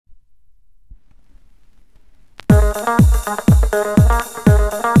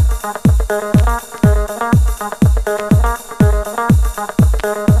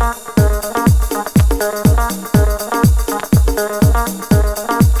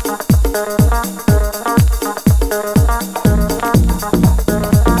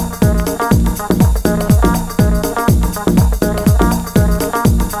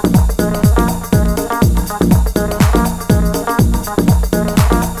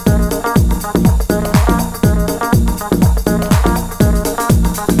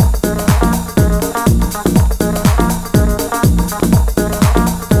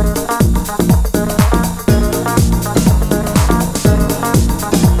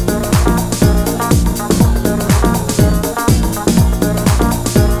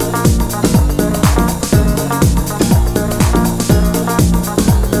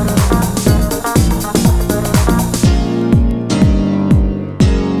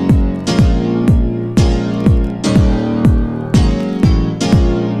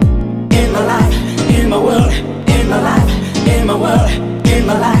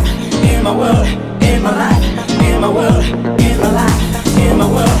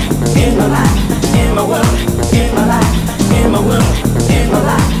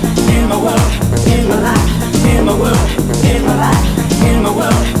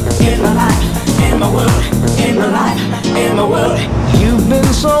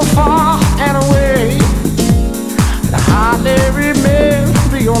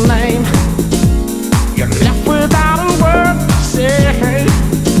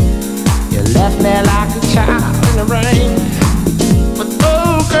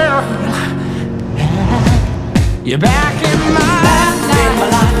You're back in my life. Back in my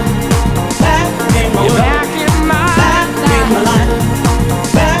life. You're back in my life. Back in my life.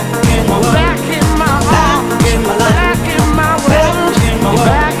 Back in my arms. Back in my world. You're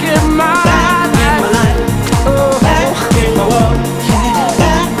back in my life. Oh, back in my world. Back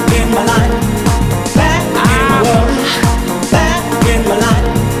in my life. Back in my world. Back in my life.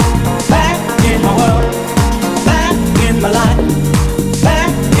 Back in my world. Back in my life.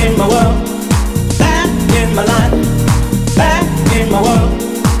 Back in my world. Back in my life. Back in my world,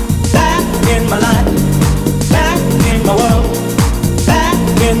 back in my life, back in my world, back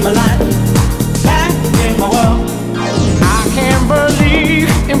in my life, back in my world. I can't believe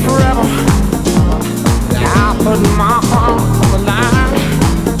in forever that I put my heart on the line.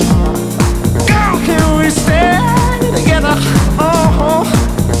 Girl, can we stay together? Oh,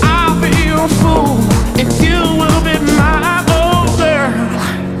 I'll be your fool if you will be my old girl.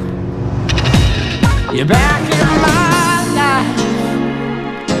 You're back in my life.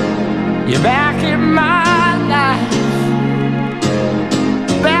 You're back in my life.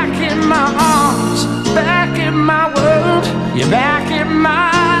 Back in my arms. Back in my world. You're back in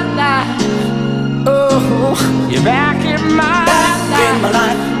my life. Oh, you're back in my life. Back in my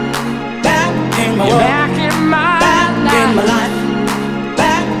life. Back in my world. You're back in my life.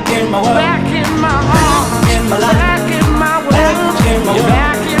 Back in my world. Back in my arms. Back in my world. You're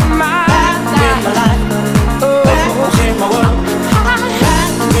back in my life. Back in my world.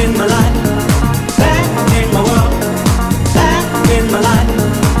 Back in my life. Back in my world. Back in my life.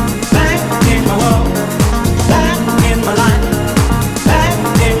 Back in my world. Back in my life. Back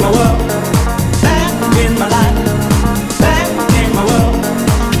in my world. Back in my life. Back in my world.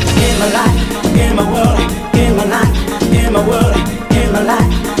 In my life. In my world. In my life. In my world. In my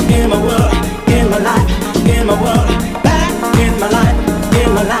life. In my world. In my life. In my world. Back in my life. In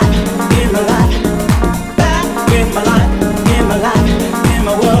my life. In my life. In my life, in my life, in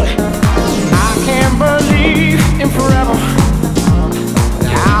my world. I can't believe in forever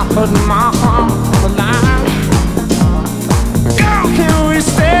that I put my heart on the line. Girl, can we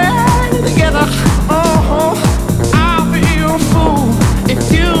stay together? Oh, I'll be your fool if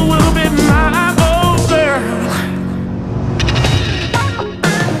you will be my old girl.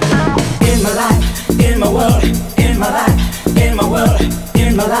 In my life, in my world, in my life, in my world,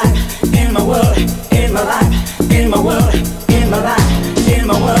 in my life.